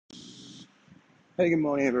Hey, good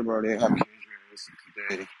morning, everybody. I'm Kendra.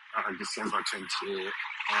 Today, December 28th.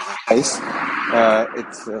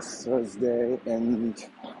 It's a Thursday, and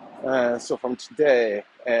so from today,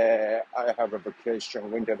 I have a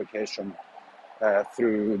vacation, winter vacation,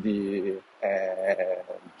 through the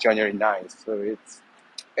January 9th. So it's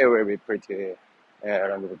a very pretty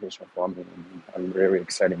long vacation for me, and I'm very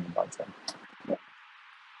excited about that. Yeah.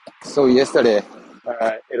 So yesterday,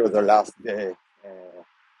 it was the last day.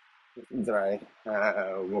 That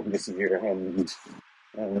I work this year, and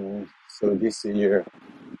so this year,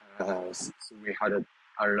 so we had a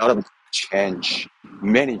lot of change,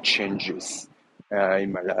 many changes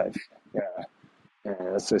in my life.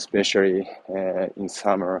 Yeah, so especially in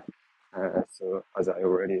summer. So as I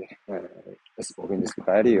already spoke in this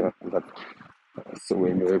video, that so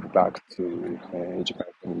we moved back to Japan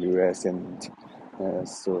from the US, and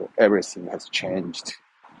so everything has changed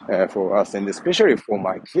for us, and especially for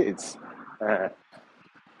my kids. Uh,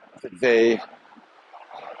 they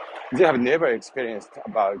they have never experienced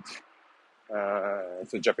about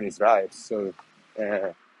the Japanese life, so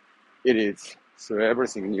uh, it is so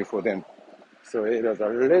everything new for them. So it was a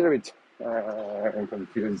little bit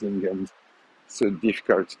confusing and so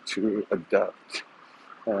difficult to adapt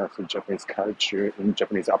to Japanese culture and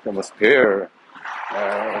Japanese atmosphere,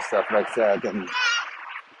 stuff like that.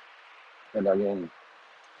 And again,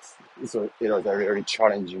 so it was a very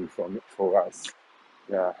challenging for us.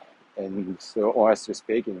 Yeah, and so honestly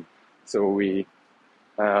speaking, so we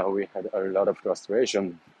had a lot of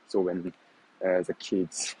frustration. So when the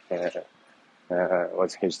kids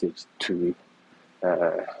was hesitant to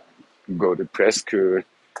uh, go to preschool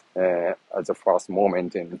at the first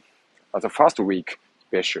moment and at the first week,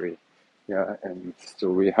 especially. Yeah, and so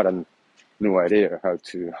we had no idea how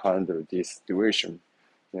to handle this situation.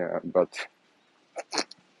 Yeah, but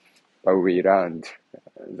we learned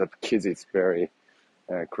that kids is very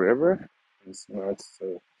clever and smart.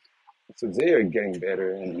 So they are getting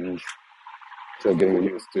better and so getting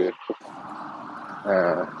used to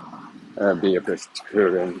uh, be a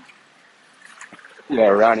preschool and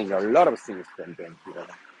learning a lot of things from them.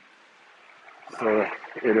 So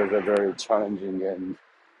it was a very challenging and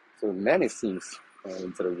so many things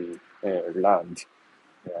that we learned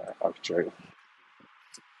actually.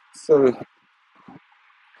 So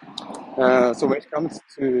so when it comes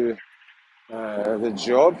to the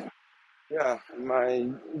job, yeah, my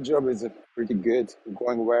job is pretty good,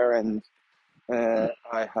 going well, and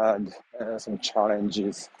I had some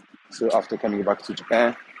challenges. So after coming back to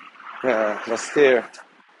Japan, but still,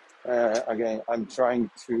 again, I'm trying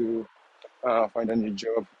to find a new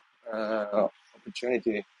job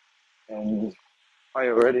opportunity, and I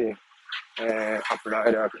already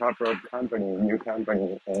applied a couple of new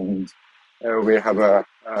company, and we have a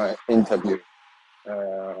interview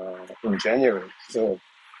in January. So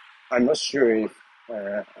I'm not sure if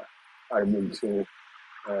uh, I move to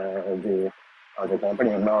the other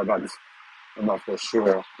company or not, but I'm not for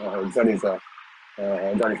sure. That is an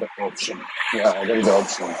option. Yeah, that is an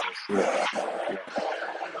option for sure. Yeah.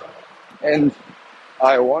 And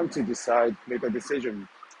I want to make a decision,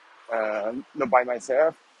 not by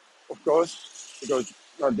myself, of course, because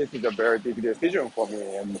this is a very big decision for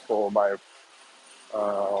me and for my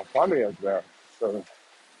family as well. So,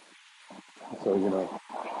 so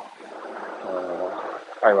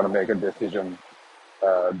I want to make a decision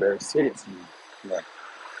very seriously, yeah,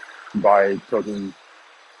 by talking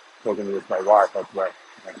with my wife as well.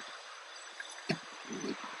 Yeah.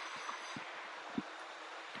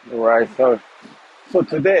 Right. So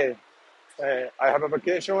today I have a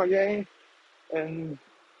vacation again, and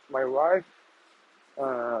my wife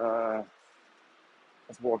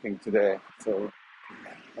is working today. So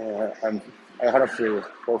I'm I had a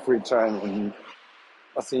free time, and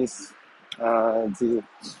since the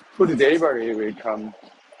food delivery will come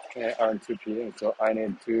around 2 p.m., so I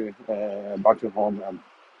need to back to home,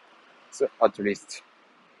 so at the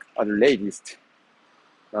latest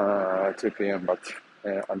 2 p.m. But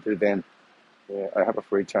until then, I have a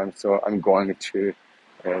free time, so I'm going to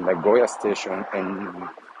Nagoya station, and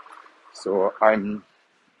so I'm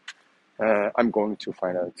going to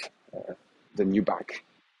find out the new bag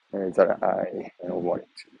that I wanted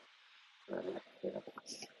to. Yeah.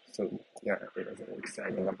 So yeah, it was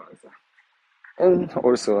exciting about that. And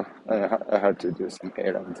also, I had to do some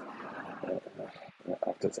errands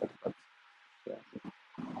after that, but yeah,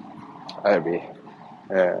 I'll be,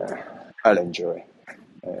 uh, I'll enjoy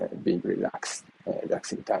being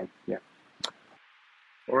relaxing time. Yeah.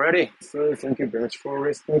 Alrighty. So thank you very much for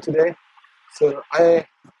listening today. So I'm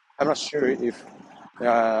not sure if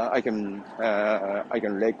I can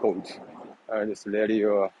record this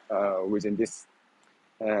radio within this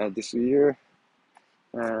this year.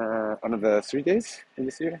 Another 3 days in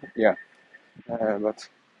this year. Yeah, but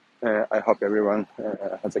I hope everyone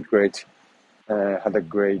had a great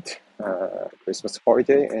Christmas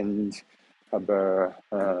holiday and have a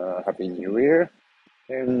happy New Year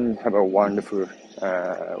and have a wonderful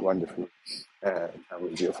time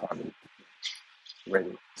with your family.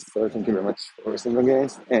 Ready. So thank you very much for listening again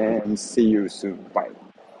and see you soon. Bye.